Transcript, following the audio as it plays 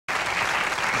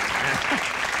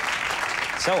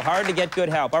So hard to get good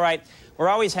help. All right, we're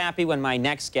always happy when my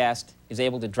next guest is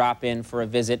able to drop in for a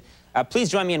visit. Please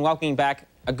join me in welcoming back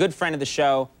a good friend of the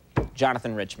show,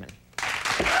 Jonathan Richman.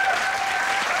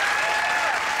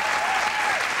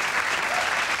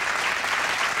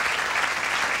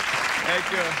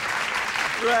 Thank you.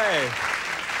 Ray.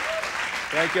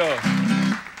 Thank you.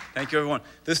 Thank you, everyone.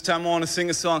 This time I want to sing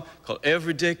a song called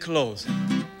Everyday Clothes,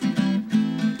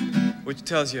 which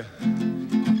tells you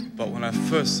about when I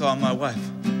first saw my wife.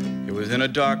 It was in a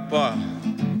dark bar.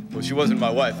 Well, she wasn't my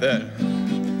wife then.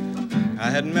 I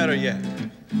hadn't met her yet.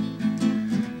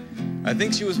 I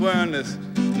think she was wearing this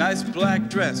nice black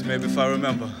dress, maybe if I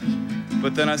remember.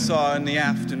 But then I saw her in the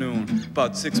afternoon,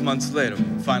 about 6 months later,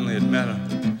 finally had met her.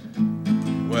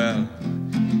 Well,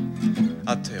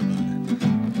 I'll tell you about it.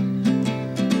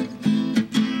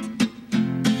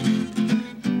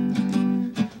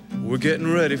 We're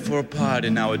getting ready for a party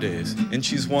nowadays, and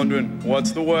she's wondering,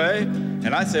 what's the way?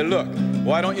 And I say, look,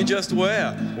 why don't you just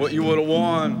wear what you would have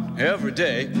worn every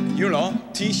day? You know,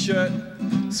 t-shirt,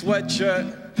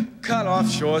 sweatshirt,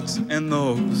 cut-off shorts, and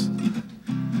those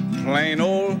plain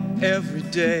old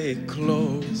everyday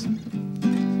clothes.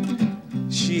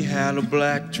 She had a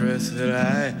black dress that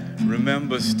I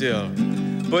remember still,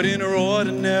 but in her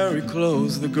ordinary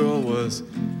clothes, the girl was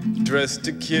dressed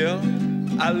to kill.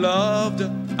 I loved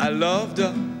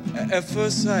her at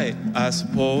first sight, I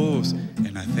suppose,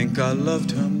 and I think I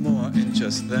loved her more in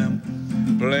just them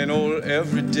plain old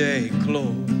everyday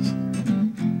clothes.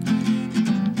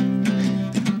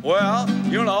 Well,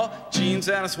 you know, jeans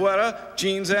and a sweater,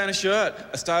 jeans and a shirt.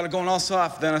 I started going all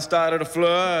soft, then I started to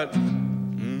flirt.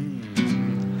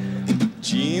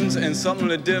 Jeans and something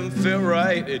that didn't fit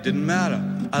right, it didn't matter.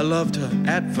 I loved her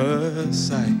at first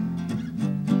sight.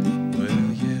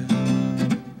 Well, yeah.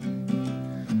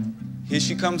 Here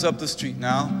she comes up the street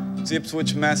now. It's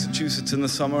Ipswich, Massachusetts in the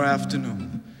summer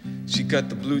afternoon. She got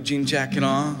the blue jean jacket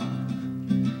on.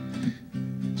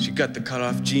 She got the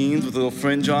cut-off jeans with a little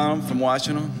fringe on them from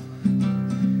washing them.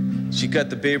 She got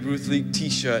the Babe Ruth League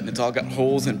t-shirt and it's all got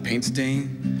holes and paint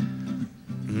stain.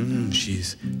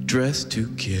 She's dressed to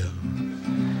kill.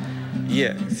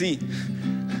 Yeah, see,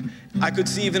 I could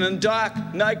see even in a dark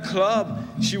nightclub,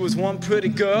 she was one pretty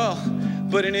girl.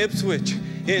 But in Ipswich,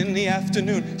 in the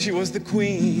afternoon, she was the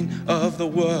queen of the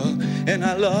world. And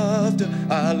I loved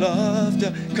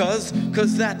her, cause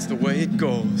that's the way it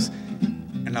goes.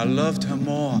 And I loved her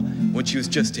more when she was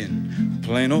just in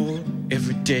plain old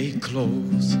everyday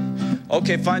clothes.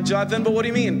 Okay, fine job then, but what do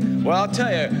you mean? Well, I'll tell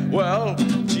you. Well,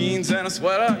 jeans and a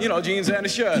sweater, you know, jeans and a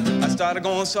shirt. I started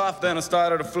going soft, then I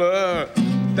started to flirt.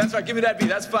 That's right, give me that beat,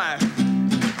 that's fine.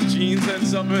 Jeans and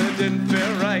something that didn't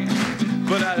fit right,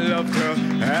 but I loved her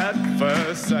at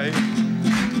first sight.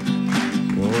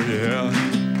 Oh, yeah.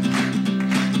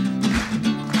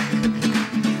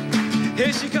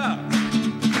 Here she comes.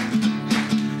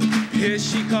 Here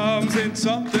she comes in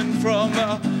something from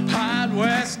the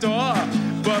hardware store.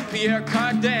 But Pierre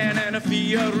Cardin and a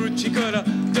Fiorucci could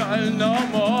have done no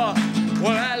more.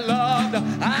 Well, I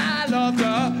loved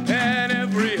her, and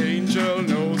every angel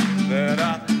knows that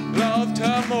I loved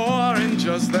her more in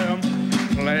just them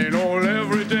plain old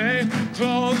everyday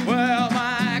clothes. Well,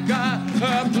 my God,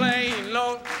 her plain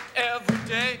old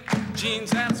everyday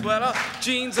jeans and a sweater,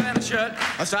 jeans and a shirt.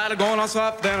 I started going on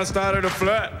soft, then I started to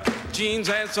flirt. Jeans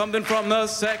and something from the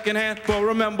second hand. But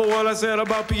remember what I said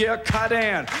about Pierre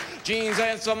Cardin. Jeans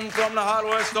and something from the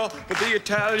hardware store. But the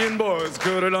Italian boys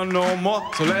could have done no more.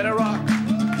 So let it rock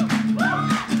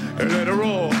and let it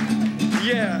roll.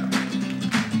 Yeah.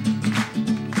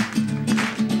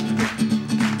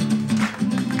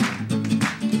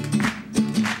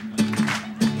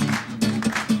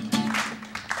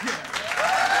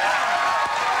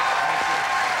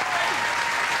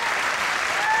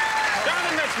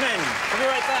 We'll be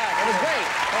right back. It was great.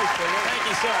 Thank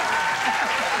you,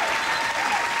 sir.